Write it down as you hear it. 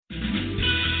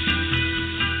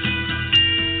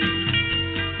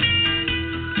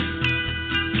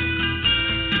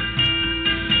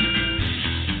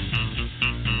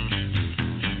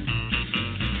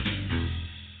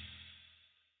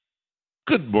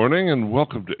Good morning and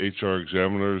welcome to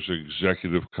HRExaminer's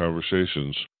Executive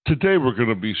Conversations. Today we're going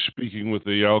to be speaking with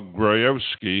Eyal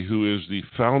Grayevsky, who is the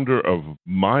founder of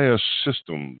Mya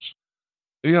Systems.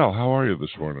 Eyal, how are you this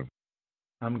morning?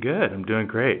 I'm good. I'm doing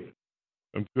great.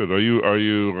 I'm good. Are you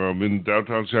in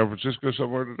downtown San Francisco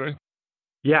somewhere today?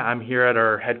 Yeah, I'm here at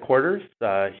our headquarters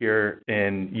here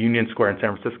in Union Square in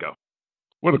San Francisco.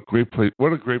 What a great place!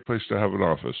 What a great place to have an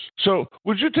office. So,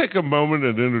 would you take a moment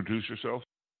and introduce yourself?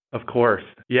 Of course.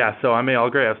 Yeah, so I'm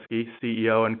Eyal Grayevsky,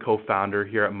 CEO and co-founder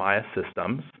here at Mya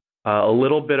Systems. A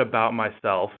little bit about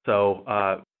myself. So,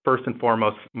 first and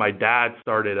foremost, my dad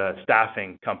started a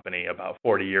staffing company about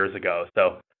 40 years ago.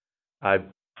 So, I've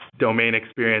domain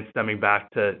experience stemming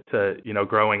back to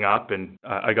growing up, and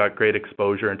I got great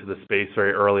exposure into the space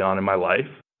very early on in my life.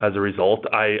 As a result,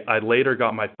 I later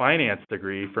got my finance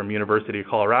degree from University of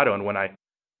Colorado, and when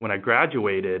I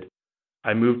graduated,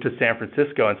 I moved to San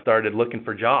Francisco and started looking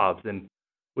for jobs and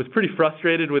was pretty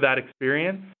frustrated with that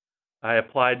experience. I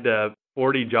applied to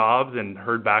 40 jobs and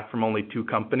heard back from only 2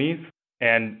 companies.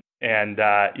 And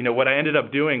what I ended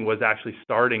up doing was actually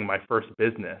starting my first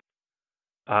business,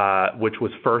 which was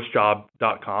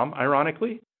FirstJob.com,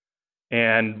 ironically.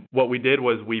 And what we did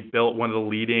was we built one of the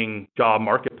leading job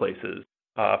marketplaces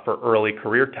for early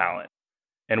career talent.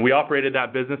 And we operated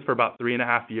that business for about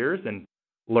 3.5 years and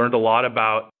learned a lot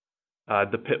about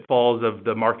the pitfalls of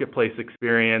the marketplace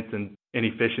experience and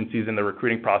inefficiencies in the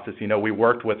recruiting process. We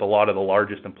worked with a lot of the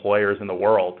largest employers in the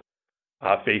world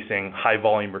facing high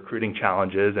volume recruiting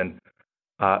challenges. And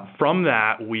from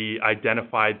that, we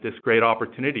identified this great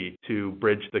opportunity to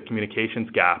bridge the communications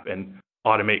gap and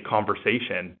automate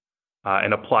conversation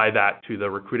and apply that to the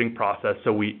recruiting process.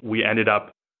 So we ended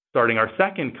up starting our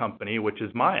second company, which is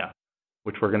Mya,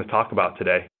 which we're going to talk about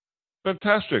today.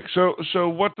 Fantastic. So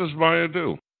what does Mya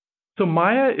do? So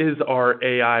Mya is our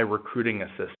AI recruiting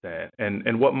assistant.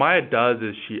 And what Mya does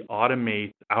is she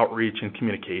automates outreach and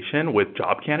communication with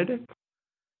job candidates.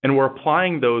 And we're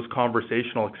applying those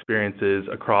conversational experiences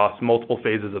across multiple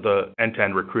phases of the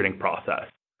end-to-end recruiting process.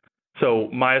 So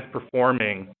Mya is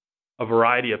performing a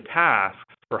variety of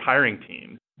tasks for hiring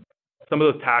teams. Some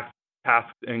of those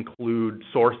tasks include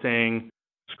sourcing,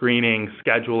 screening,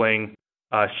 scheduling.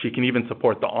 She can even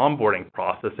support the onboarding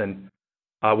process. And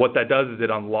what that does is it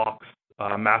unlocks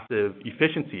massive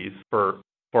efficiencies for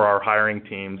our hiring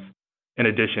teams in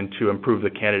addition to improve the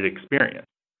candidate experience.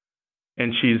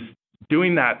 And she's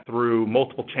doing that through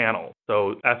multiple channels,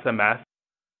 so SMS,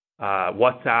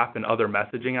 WhatsApp, and other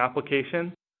messaging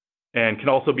applications, and can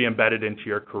also be embedded into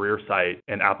your career site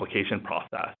and application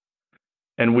process.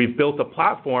 And we've built a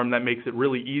platform that makes it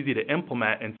really easy to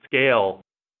implement and scale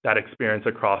that experience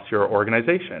across your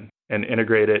organization and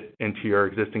integrate it into your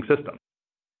existing system.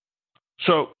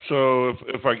 So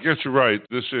if I get you right,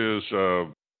 this is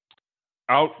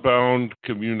outbound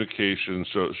communication.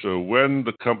 So when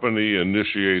the company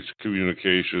initiates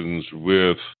communications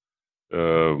with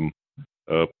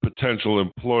potential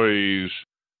employees,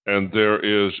 and there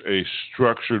is a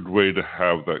structured way to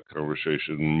have that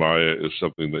conversation, Mya is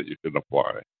something that you can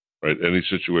apply, right? Any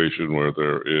situation where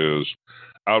there is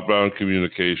outbound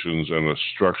communications and a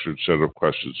structured set of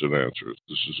questions and answers,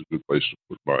 this is a good place to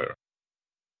put Mya.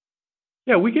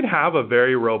 Yeah, we can have a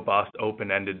very robust,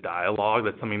 open-ended dialogue.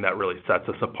 That's something that really sets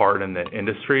us apart in the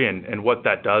industry. And what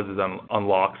that does is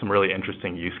unlock some really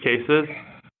interesting use cases.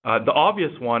 The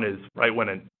obvious one is right when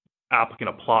an applicant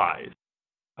applies,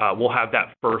 we'll have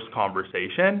that first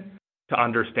conversation to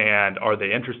understand, are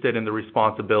they interested in the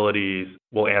responsibilities?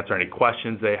 We'll answer any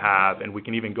questions they have, and we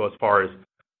can even go as far as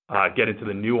get into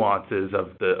the nuances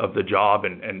of the job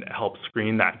and help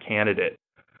screen that candidate.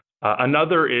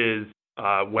 Another is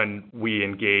when we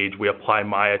apply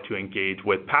Mya to engage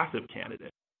with passive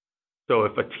candidates. So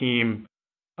if a team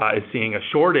is seeing a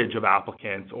shortage of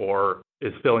applicants or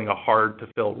is filling a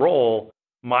hard-to-fill role,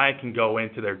 Mya can go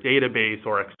into their database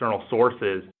or external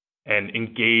sources and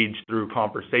engage through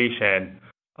conversation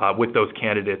with those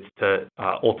candidates to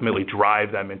ultimately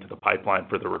drive them into the pipeline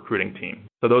for the recruiting team.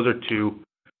 So those are two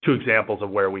examples of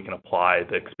where we can apply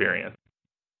the experience.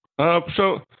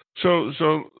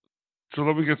 So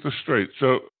let me get this straight.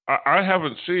 So I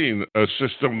haven't seen a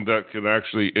system that can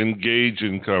actually engage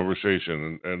in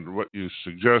conversation, and what you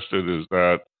suggested is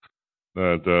that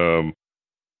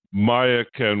Mya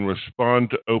can respond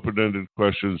to open-ended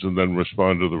questions and then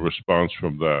respond to the response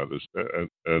from that,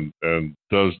 and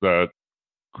does that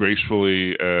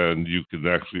gracefully, and you can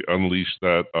actually unleash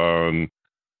that on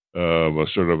a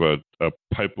sort of a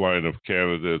pipeline of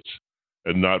candidates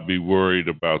and not be worried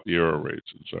about the error rates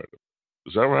inside of it.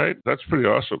 Is that right? That's pretty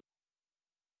awesome.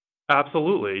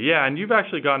 Absolutely. Yeah, and you've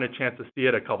actually gotten a chance to see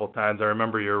it a couple times. I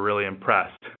remember you were really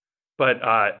impressed. But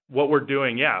what we're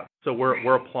doing, yeah, so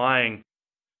we're applying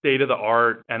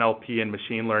state-of-the-art NLP and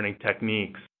machine learning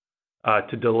techniques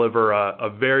to deliver a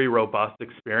very robust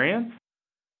experience.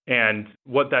 And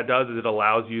what that does is it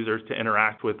allows users to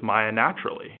interact with Mya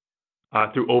naturally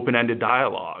through open-ended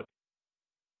dialogue.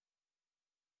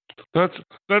 That's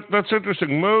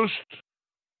interesting.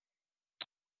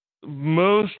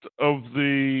 Most of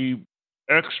the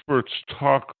experts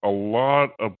talk a lot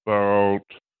about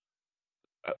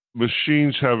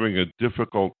machines having a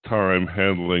difficult time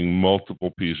handling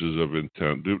multiple pieces of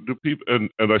intent. Do people? And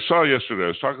I saw yesterday. I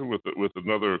was talking with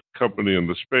another company in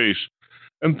the space,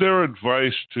 and their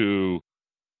advice to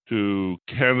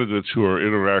candidates who are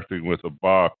interacting with a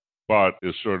bot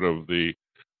is sort of the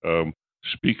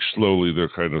speak slowly. They're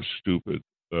kind of stupid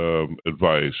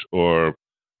advice, or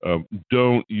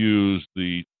don't use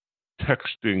the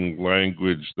texting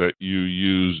language that you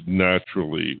use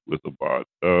naturally with a bot.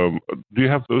 Do you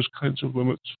have those kinds of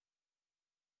limits?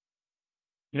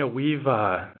 We've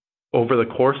over the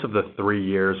course of the 3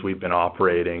 years we've been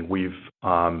operating, we've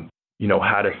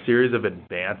had a series of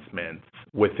advancements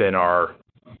within our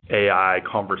AI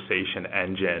conversation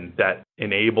engine that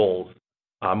enables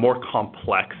more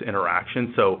complex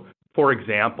interactions. So, for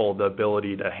example, the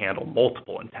ability to handle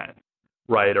multiple intent,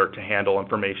 right, or to handle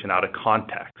information out of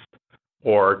context,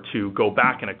 or to go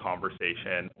back in a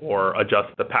conversation, or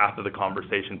adjust the path of the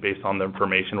conversation based on the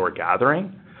information we're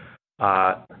gathering,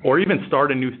 or even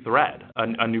start a new thread,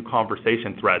 a new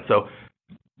conversation thread. So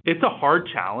it's a hard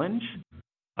challenge,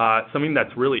 something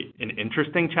that's really an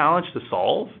interesting challenge to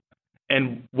solve.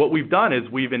 And what we've done is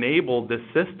we've enabled this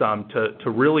system to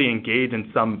really engage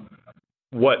in some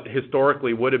what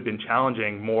historically would have been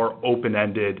challenging, more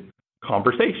open-ended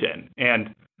conversation.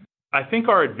 And I think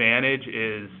our advantage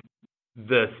is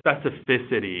the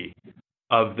specificity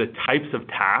of the types of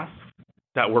tasks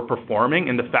that we're performing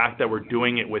and the fact that we're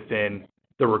doing it within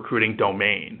the recruiting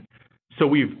domain. So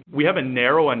we have a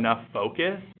narrow enough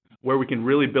focus where we can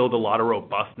really build a lot of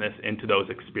robustness into those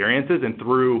experiences, and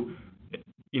through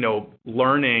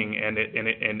learning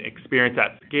and experience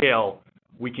at scale,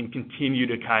 we can continue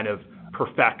to kind of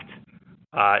perfect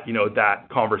that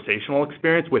conversational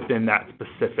experience within that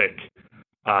specific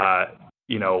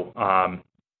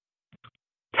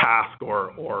task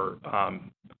or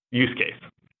use case.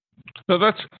 No,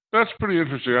 that's pretty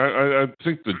interesting. I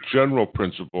think the general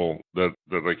principle that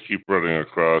I keep running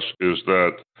across is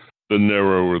that the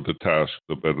narrower the task,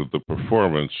 the better the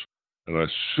performance, and I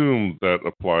assume that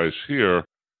applies here.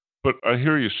 But I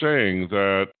hear you saying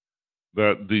that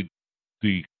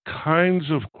the kinds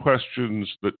of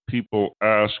questions that people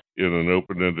ask in an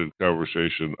open-ended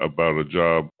conversation about a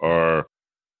job are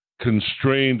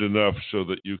constrained enough so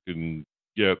that you can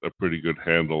get a pretty good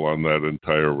handle on that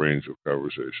entire range of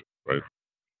conversation, right?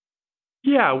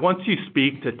 Yeah, once you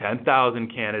speak to 10,000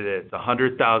 candidates,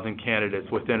 100,000 candidates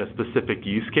within a specific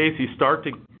use case, you start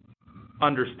to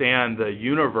understand the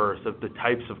universe of the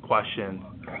types of questions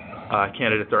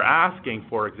candidates are asking,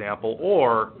 for example,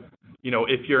 or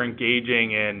if you're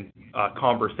engaging in a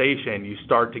conversation, you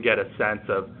start to get a sense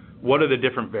of what are the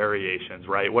different variations,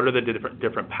 right? What are the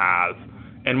different paths?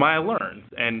 And Mya learns,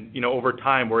 and over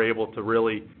time we're able to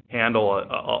really handle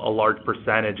a large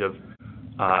percentage of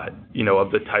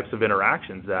of the types of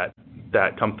interactions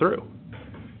that come through.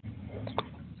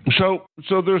 So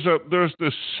there's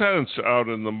this sense out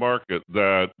in the market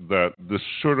that this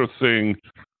sort of thing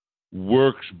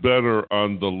works better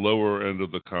on the lower end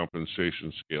of the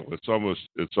compensation scale. It's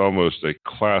almost a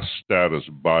class status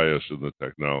bias in the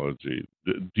technology.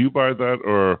 Do you buy that,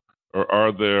 or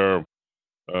are there?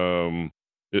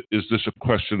 Is this a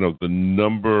question of the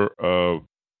number of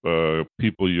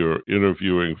people you're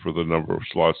interviewing for the number of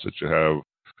slots that you have,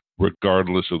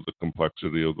 regardless of the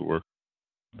complexity of the work?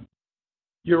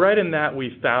 You're right in that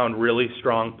we found really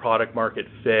strong product market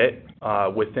fit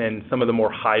within some of the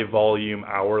more high volume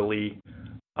hourly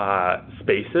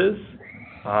spaces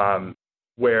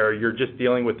where you're just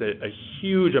dealing with a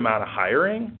huge amount of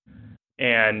hiring,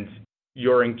 and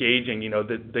you're engaging.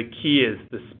 The key is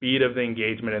the speed of the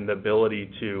engagement and the ability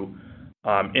to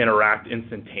interact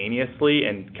instantaneously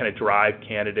and kind of drive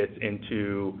candidates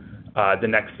into the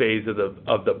next phase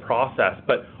of the process.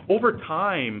 But over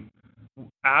time,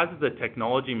 as the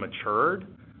technology matured,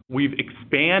 we've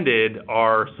expanded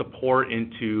our support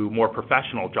into more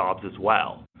professional jobs as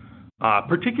well,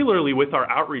 particularly with our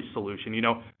outreach solution.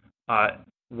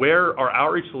 Where our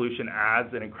outreach solution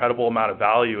adds an incredible amount of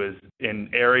value is in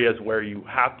areas where you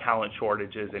have talent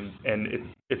shortages and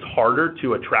it's harder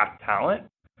to attract talent.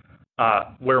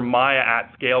 where Mya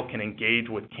at scale can engage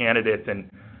with candidates and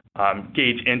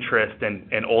gauge interest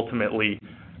and ultimately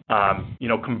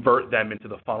convert them into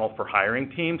the funnel for hiring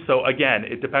teams. So again,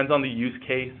 it depends on the use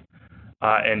case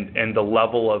and the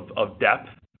level of depth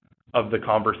of the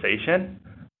conversation.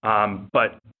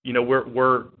 But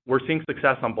we're seeing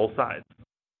success on both sides.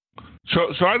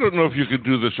 So I don't know if you could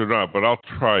do this or not, but I'll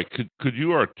try. Could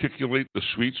you articulate the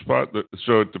sweet spot?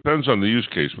 So it depends on the use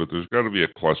case, but there's got to be a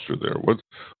cluster there.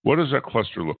 What does that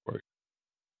cluster look like?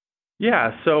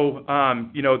 Yeah. So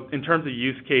in terms of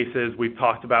use cases, we've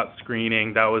talked about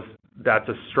screening. That's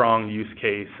a strong use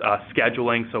case.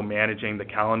 Scheduling, so managing the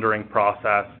calendaring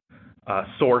process,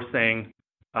 sourcing,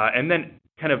 and then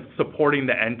kind of supporting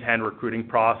the end-to-end recruiting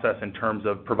process in terms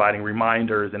of providing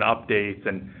reminders and updates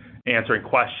and answering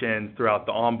questions throughout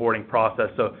the onboarding process.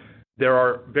 So there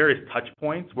are various touch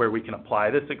points where we can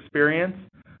apply this experience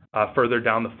further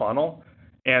down the funnel.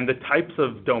 And the types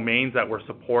of domains that we're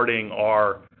supporting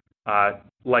are,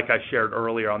 like I shared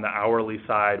earlier on the hourly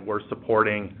side, we're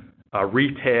supporting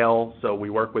retail. So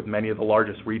we work with many of the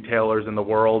largest retailers in the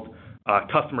world,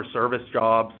 customer service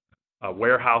jobs,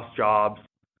 warehouse jobs,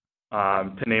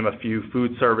 to name a few,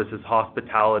 food services,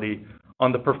 hospitality.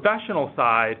 On the professional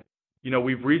side,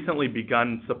 we've recently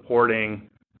begun supporting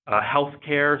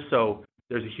healthcare. So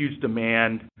there's a huge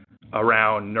demand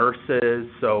around nurses.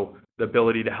 So the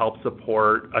ability to help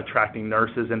support attracting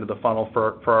nurses into the funnel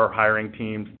for our hiring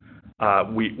teams.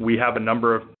 We have a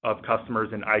number of customers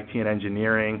in IT and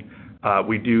engineering.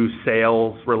 We do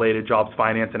sales-related jobs,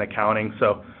 finance and accounting.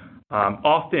 So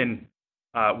often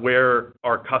where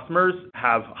our customers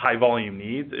have high-volume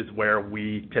needs is where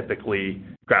we typically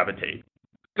gravitate.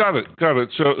 Got it.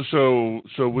 So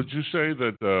would you say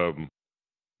that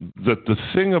that the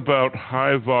thing about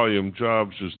high volume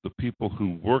jobs is the people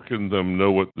who work in them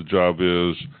know what the job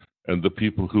is, and the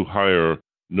people who hire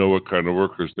know what kind of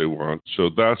workers they want. So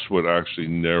that's what actually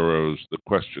narrows the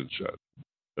question set.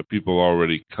 That people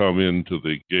already come into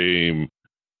the game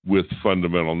with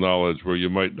fundamental knowledge, where you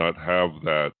might not have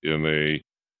that in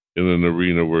an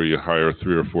arena where you hire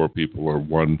 3 or 4 people or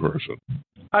one person.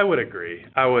 I would agree.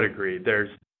 There's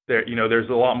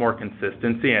a lot more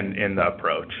consistency in the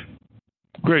approach.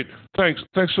 Great. Thanks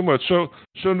so much. So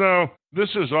now this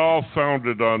is all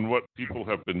founded on what people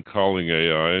have been calling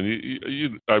AI,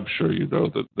 and I'm sure you know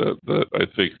that I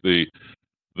think the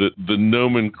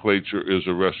nomenclature is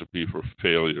a recipe for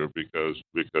failure because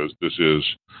this is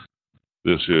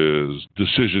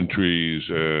decision trees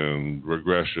and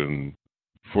regression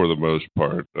for the most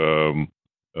part.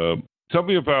 Tell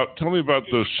me about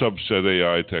those subset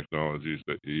AI technologies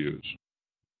that you use.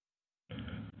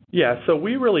 Yeah, so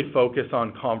we really focus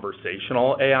on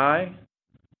conversational AI,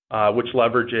 which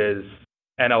leverages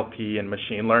NLP and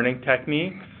machine learning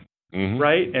techniques,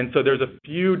 right? And so there's a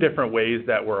few different ways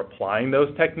that we're applying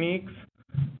those techniques.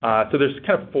 So there's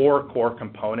kind of 4 core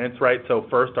components, right? So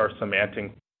first, our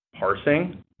semantic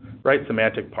parsing, right?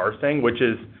 Semantic parsing, which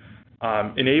is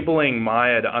enabling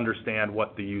Mya to understand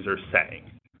what the user's saying,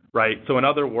 right? So in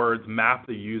other words, map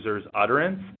the user's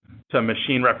utterance to a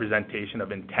machine representation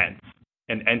of intents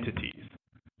and entities,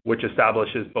 which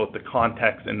establishes both the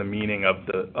context and the meaning of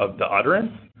the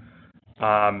utterance.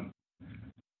 And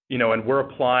we're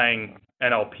applying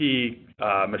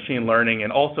NLP, machine learning,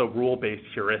 and also rule-based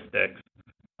heuristics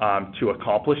to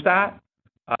accomplish that.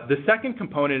 The second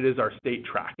component is our state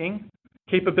tracking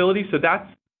capability. So that's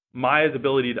Mya's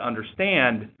ability to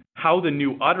understand how the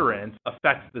new utterance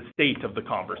affects the state of the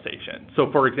conversation. So,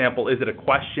 for example, is it a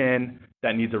question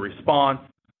that needs a response?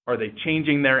 Are they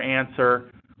changing their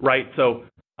answer, right? So,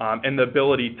 and the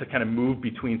ability to kind of move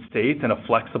between states in a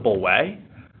flexible way,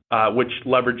 which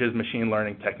leverages machine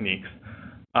learning techniques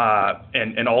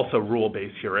and also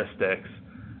rule-based heuristics.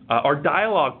 Our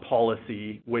dialogue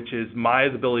policy, which is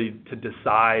Mya's ability to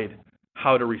decide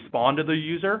how to respond to the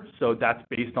user. So that's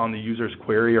based on the user's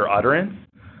query or utterance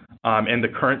and the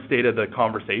current state of the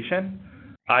conversation,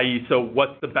 i.e., so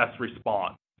what's the best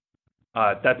response?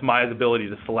 That's Mya's ability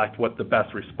to select what the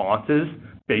best response is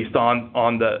based on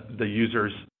the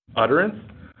user's utterance.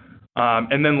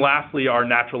 And then lastly, our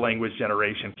natural language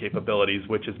generation capabilities,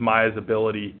 which is Mya's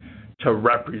ability to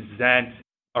represent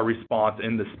a response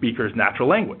in the speaker's natural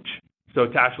language. So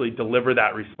to actually deliver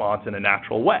that response in a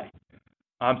natural way.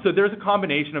 So there's a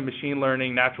combination of machine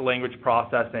learning, natural language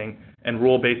processing, and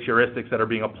rule-based heuristics that are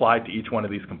being applied to each one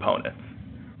of these components.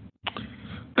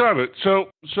 Got it.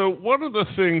 So one of the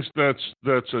things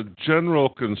that's a general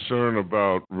concern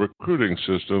about recruiting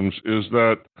systems is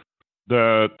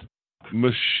that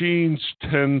machines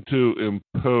tend to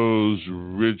impose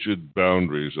rigid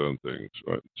boundaries on things,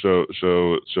 right? So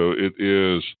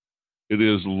it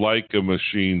is like a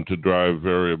machine to drive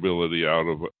variability out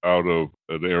of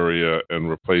an area and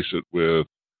replace it with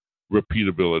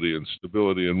repeatability and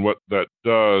stability. And what that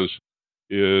does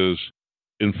is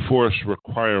enforce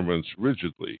requirements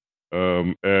rigidly.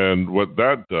 And what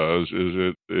that does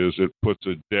is it puts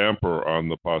a damper on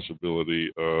the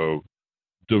possibility of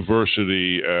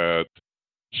diversity at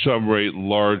some rate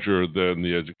larger than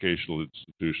the educational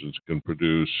institutions can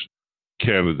produce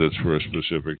candidates for a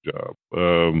specific job.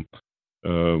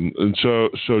 And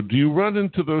so do you run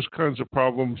into those kinds of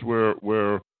problems where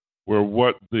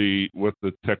what the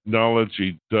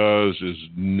technology does is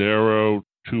narrow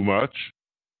too much,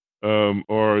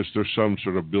 or is there some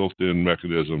sort of built-in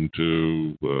mechanism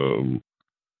to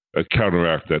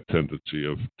counteract that tendency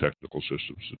of technical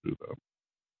systems to do that?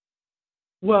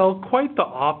 Well, quite the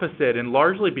opposite, and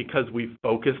largely because we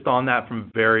focused on that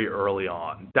from very early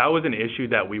on. That was an issue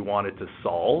that we wanted to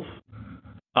solve.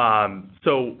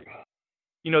 So,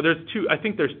 I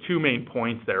think there's two main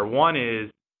points there. One is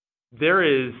there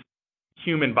is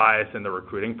human bias in the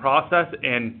recruiting process,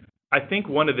 and I think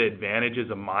one of the advantages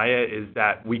of Mya is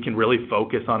that we can really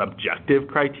focus on objective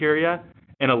criteria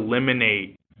and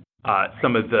eliminate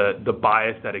some of the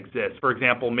bias that exists. For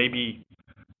example, maybe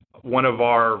one of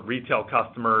our retail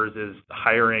customers is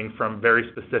hiring from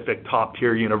very specific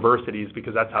top-tier universities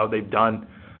because that's how they've done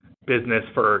business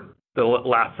for the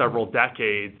last several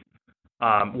decades,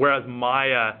 whereas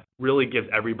Mya really gives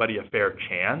everybody a fair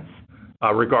chance,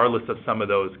 regardless of some of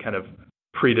those kind of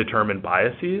predetermined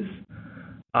biases.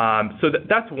 So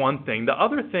that's one thing. The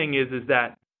other thing is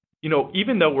that,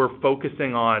 even though we're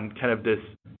focusing on kind of this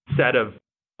set of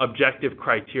objective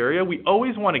criteria, we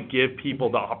always want to give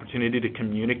people the opportunity to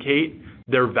communicate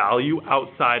their value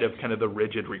outside of kind of the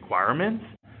rigid requirements.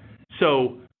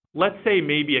 So let's say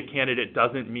maybe a candidate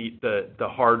doesn't meet the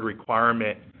hard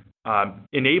requirement,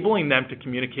 enabling them to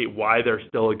communicate why they're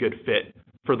still a good fit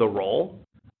for the role,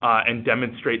 and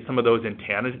demonstrate some of those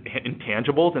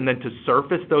intangibles, and then to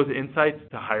surface those insights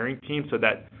to hiring teams so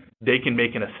that they can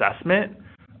make an assessment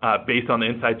based on the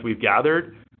insights we've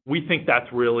gathered. We think that's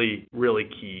really, really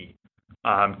key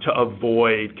to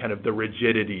avoid kind of the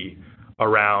rigidity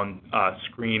around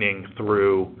screening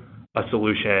through a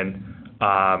solution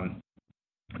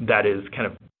that is kind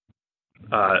of,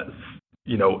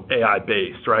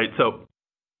 AI-based, right? So,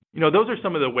 those are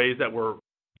some of the ways that we're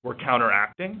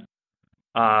counteracting,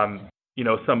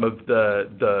 some of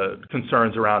the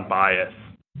concerns around bias.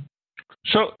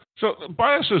 So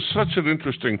bias is such an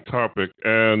interesting topic,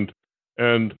 and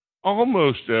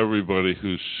almost everybody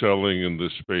who's selling in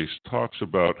this space talks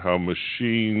about how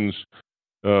machines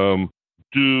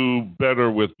do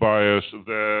better with bias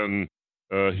than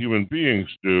human beings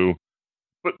do,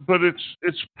 but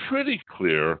it's pretty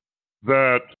clear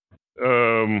that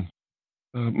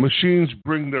machines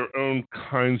bring their own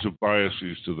kinds of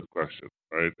biases to the question,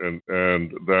 right?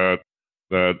 And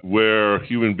that where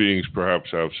human beings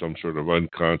perhaps have some sort of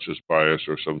unconscious bias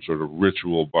or some sort of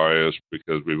ritual bias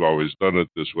because we've always done it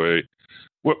this way,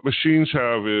 what machines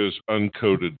have is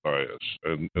uncoded bias,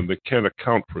 and they can't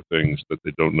account for things that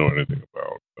they don't know anything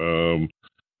about.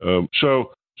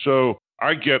 So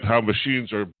I get how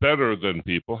machines are better than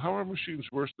people. How are machines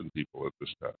worse than people at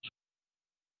this task?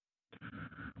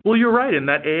 Well, you're right in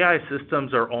that AI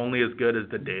systems are only as good as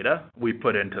the data we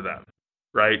put into them,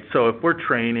 right? So if we're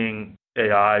training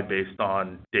AI based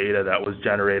on data that was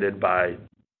generated by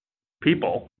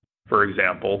people, for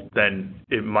example, then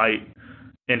it might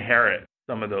inherit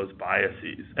some of those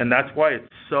biases. And that's why it's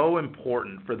so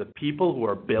important for the people who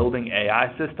are building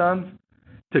AI systems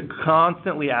to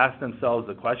constantly ask themselves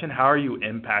the question, how are you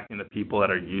impacting the people that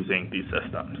are using these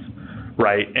systems,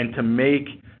 right? And to make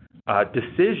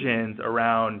decisions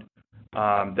around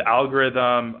the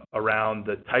algorithm, around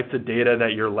the types of data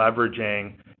that you're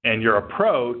leveraging, and your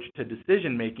approach to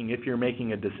decision making if you're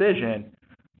making a decision,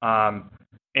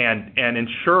 and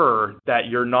ensure that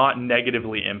you're not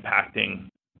negatively impacting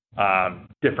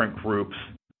different groups.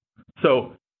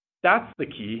 So that's the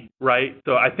key, right?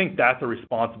 So I think that's a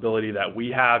responsibility that we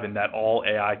have and that all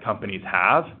AI companies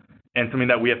have, and something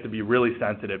that we have to be really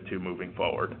sensitive to moving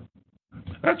forward.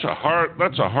 That's a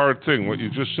hard thing. What you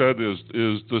just said is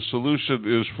the solution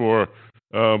is for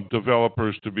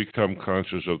developers to become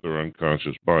conscious of their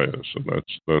unconscious bias, and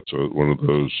that's one of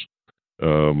those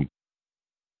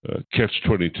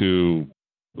catch-22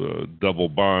 double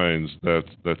binds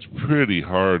that's pretty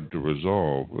hard to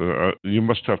resolve. You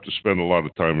must have to spend a lot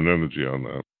of time and energy on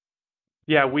that.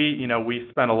 Yeah, we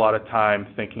spend a lot of time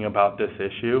thinking about this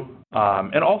issue,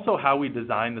 and also how we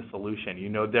design the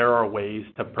solution. There are ways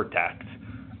to protect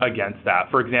against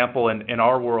that. For example, in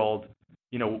our world,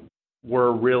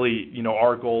 we're really,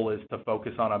 our goal is to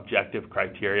focus on objective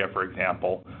criteria, for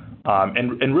example,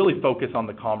 and really focus on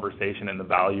the conversation and the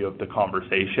value of the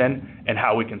conversation and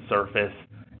how we can surface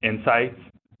insights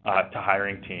to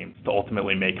hiring teams to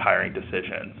ultimately make hiring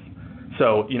decisions.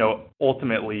 So,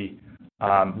 ultimately,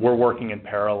 we're working in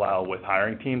parallel with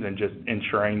hiring teams and just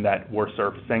ensuring that we're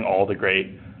surfacing all the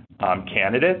great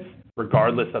candidates,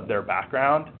 regardless of their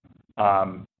background,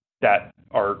 that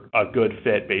are a good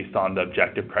fit based on the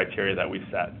objective criteria that we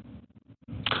set.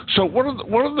 So one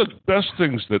of the best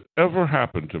things that ever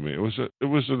happened to me, it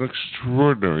was an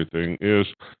extraordinary thing,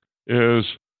 is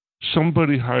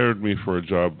somebody hired me for a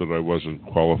job that I wasn't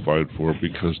qualified for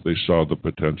because they saw the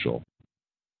potential.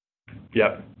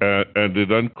 Yep. And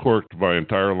it uncorked my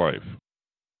entire life.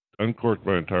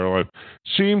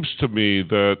 Seems to me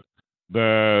that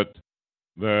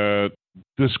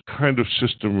this kind of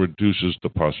system reduces the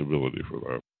possibility for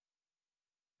that.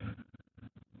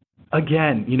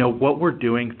 Again, what we're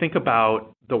doing, think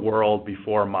about the world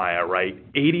before Mya, right?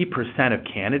 80% of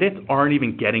candidates aren't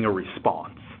even getting a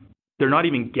response. They're not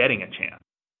even getting a chance.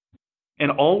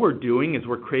 And all we're doing is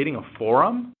we're creating a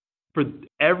forum for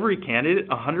every candidate,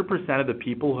 100% of the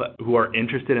people who are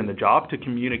interested in the job to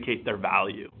communicate their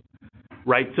value,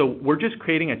 right? So we're just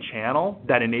creating a channel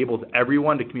that enables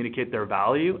everyone to communicate their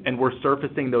value, and we're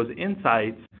surfacing those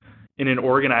insights in an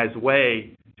organized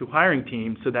way to hiring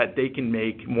teams so that they can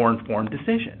make more informed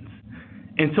decisions.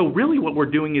 And so really what we're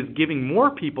doing is giving more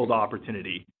people the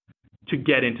opportunity to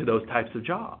get into those types of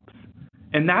jobs.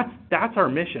 And that's our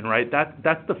mission, right?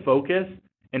 That's the focus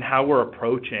and how we're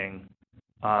approaching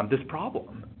this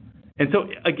problem. And so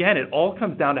again, it all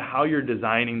comes down to how you're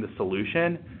designing the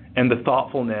solution and the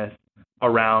thoughtfulness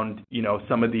around,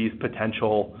 some of these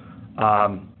potential,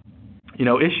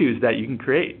 issues that you can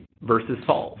create versus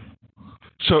solve.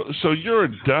 So you're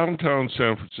in downtown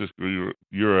San Francisco.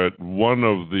 You're at one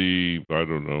of the,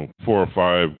 4 or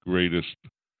 5 greatest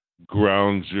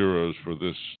ground zeros for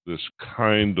this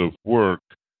kind of work,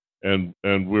 and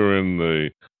we're in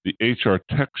the HR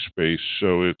tech space.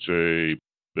 So it's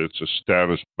a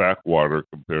status backwater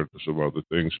compared to some other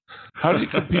things. How do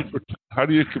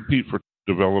you compete for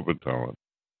development talent?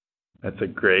 That's a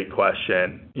great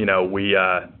question.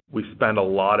 We spend a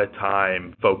lot of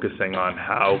time focusing on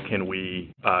how can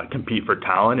we compete for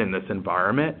talent in this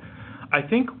environment. I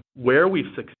think where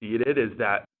we've succeeded is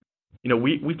that,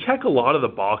 we check a lot of the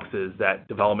boxes that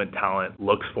development talent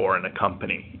looks for in a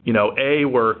company.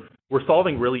 We're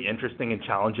solving really interesting and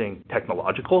challenging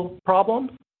technological problems.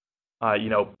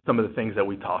 Some of the things that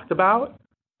we talked about,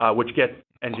 which gets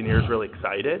engineers really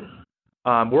excited.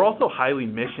 We're also highly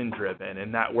mission-driven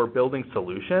in that we're building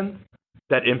solutions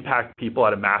that impact people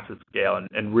at a massive scale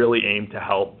and really aim to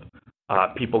help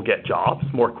people get jobs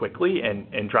more quickly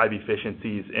and drive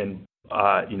efficiencies in,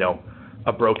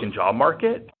 a broken job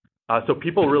market. So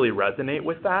people really resonate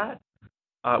with that.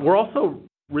 We're also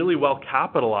really well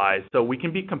capitalized, so we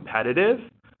can be competitive.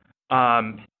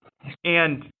 And,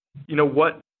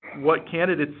 what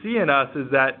candidates see in us is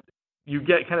that you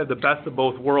get kind of the best of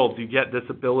both worlds. You get this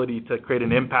ability to create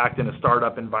an impact in a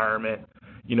startup environment,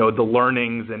 the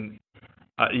learnings and,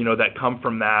 that come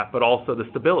from that, but also the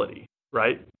stability,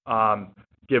 right?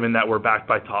 Given that we're backed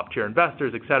by top-tier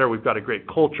investors, et cetera, we've got a great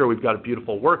culture, we've got a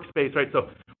beautiful workspace, right? So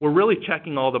we're really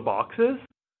checking all the boxes.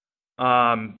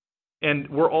 And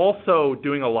we're also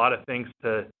doing a lot of things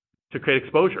to create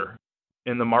exposure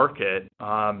in the market.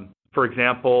 For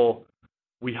example,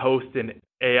 we host an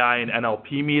AI and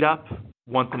NLP meetup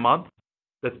once a month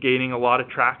that's gaining a lot of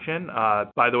traction.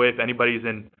 By the way, if anybody's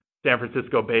in San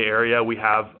Francisco Bay Area, we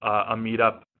have a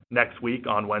meetup next week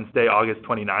on Wednesday, August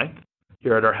 29th,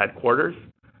 here at our headquarters.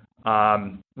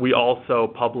 We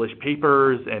also publish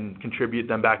papers and contribute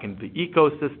them back into the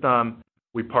ecosystem.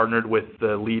 We partnered with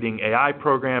the leading AI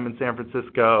program in San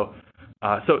Francisco.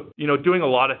 So, doing a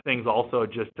lot of things also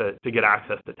just to get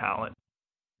access to talent.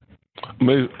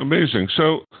 Amazing.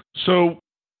 So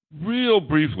real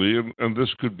briefly, and this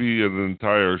could be an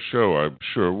entire show, I'm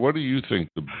sure, what do you think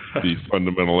the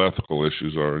fundamental ethical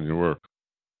issues are in your work?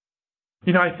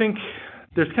 I think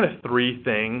there's kind of 3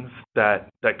 things that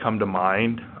come to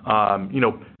mind.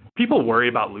 People worry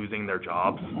about losing their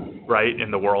jobs, right, in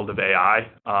the world of AI.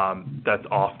 That's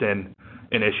often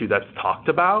an issue that's talked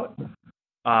about.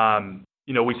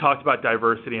 We talked about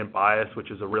diversity and bias, which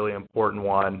is a really important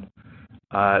one.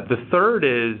 The third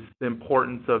is the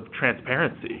importance of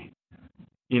transparency,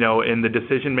 in the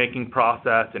decision-making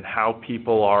process and how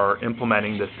people are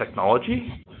implementing this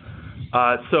technology.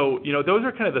 So, those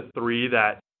are kind of the 3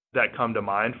 that come to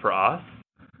mind for us.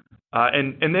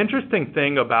 And the interesting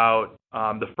thing about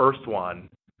the first one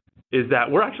is that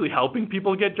we're actually helping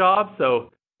people get jobs, so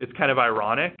it's kind of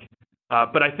ironic.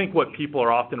 But I think what people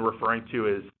are often referring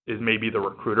to is maybe the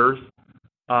recruiters'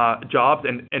 jobs,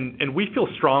 and we feel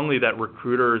strongly that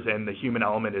recruiters and the human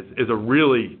element is a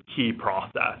really key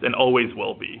process and always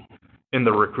will be in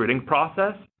the recruiting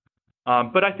process.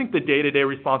 But I think the day-to-day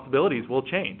responsibilities will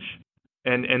change,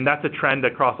 and that's a trend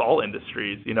across all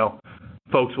industries.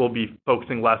 Folks will be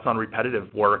focusing less on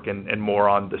repetitive work and more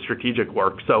on the strategic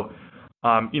work. So,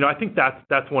 I think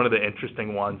that's one of the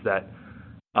interesting ones that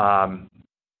come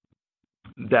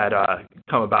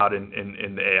about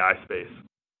in the AI space.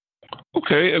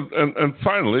 Okay, and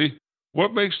finally,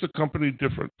 what makes the company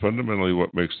different? Fundamentally,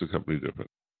 what makes the company different?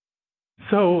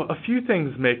 So a few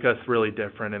things make us really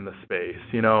different in the space.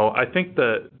 I think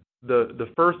the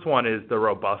first one is the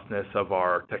robustness of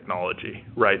our technology,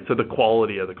 right? So the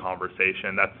quality of the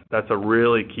conversation, that's a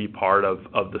really key part of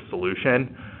the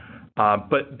solution.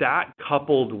 But that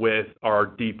coupled with our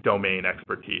deep domain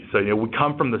expertise. So, we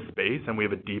come from the space and we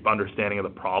have a deep understanding of the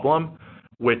problem,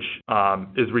 which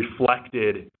is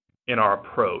reflected in our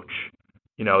approach,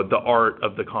 the art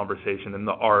of the conversation and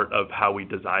the art of how we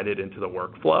design it into the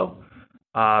workflow.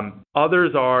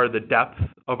 Others are the depth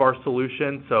of our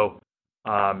solution. So,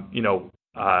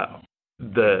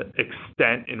 the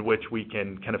extent in which we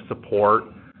can kind of support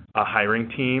hiring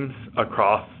teams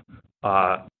across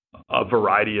a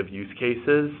variety of use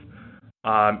cases.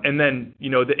 And then,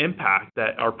 the impact,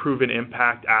 that our proven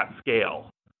impact at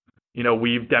scale.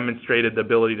 We've demonstrated the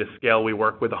ability to scale. We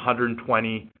work with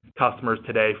 120 customers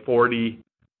today, 40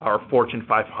 are Fortune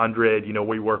 500.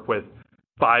 We work with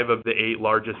 5 of the 8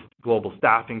 largest global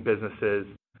staffing businesses.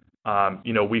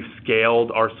 We've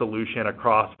scaled our solution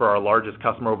across, for our largest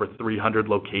customer, over 300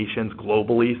 locations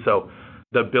globally. So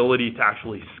the ability to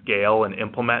actually scale and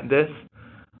implement this.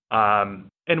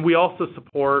 And we also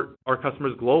support our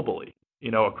customers globally,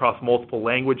 across multiple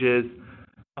languages.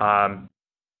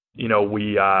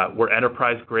 We're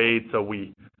enterprise grade, so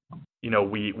we've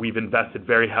invested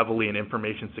very heavily in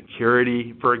information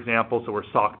security, for example. So we're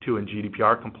SOC 2 and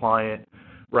GDPR compliant,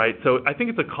 right? So I think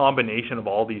it's a combination of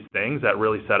all these things that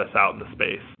really set us out in the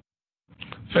space.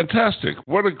 Fantastic.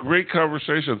 What a great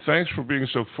conversation. Thanks for being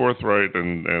so forthright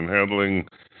and handling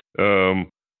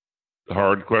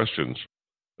hard questions.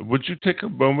 Would you take a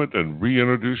moment and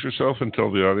reintroduce yourself and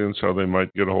tell the audience how they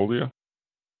might get a hold of you?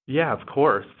 Yeah, of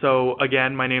course. So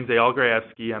again, my name's Eyal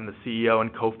Grayevsky. I'm the CEO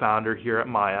and co-founder here at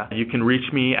Mya. You can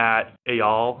reach me at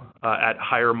Eyal at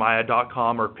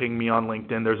hiremya.com or ping me on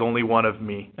LinkedIn. There's only one of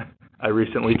me. I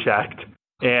recently checked.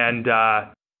 And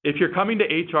if you're coming to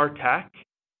HR Tech,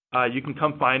 you can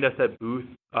come find us at booth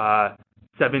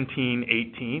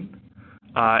 1718.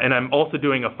 And I'm also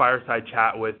doing a fireside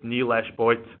chat with Nilesh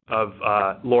Boyt of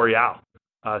L'Oreal.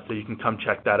 So you can come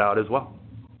check that out as well.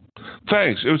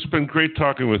 Thanks. It's been great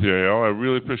talking with you, Eyal. I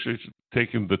really appreciate you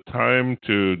taking the time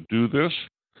to do this.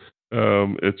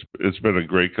 It's been a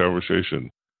great conversation.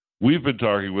 We've been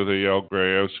talking with Eyal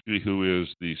Grayevsky, who is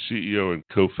the CEO and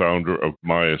co-founder of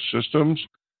Mya Systems.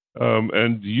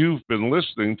 And you've been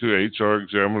listening to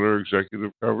HRExaminer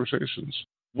Executive Conversations.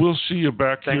 We'll see you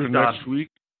back here next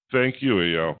week. Thank you,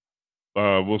 Eyal.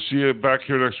 We'll see you back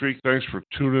here next week. Thanks for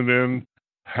tuning in.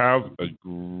 Have a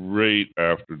great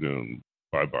afternoon.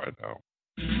 Bye-bye now.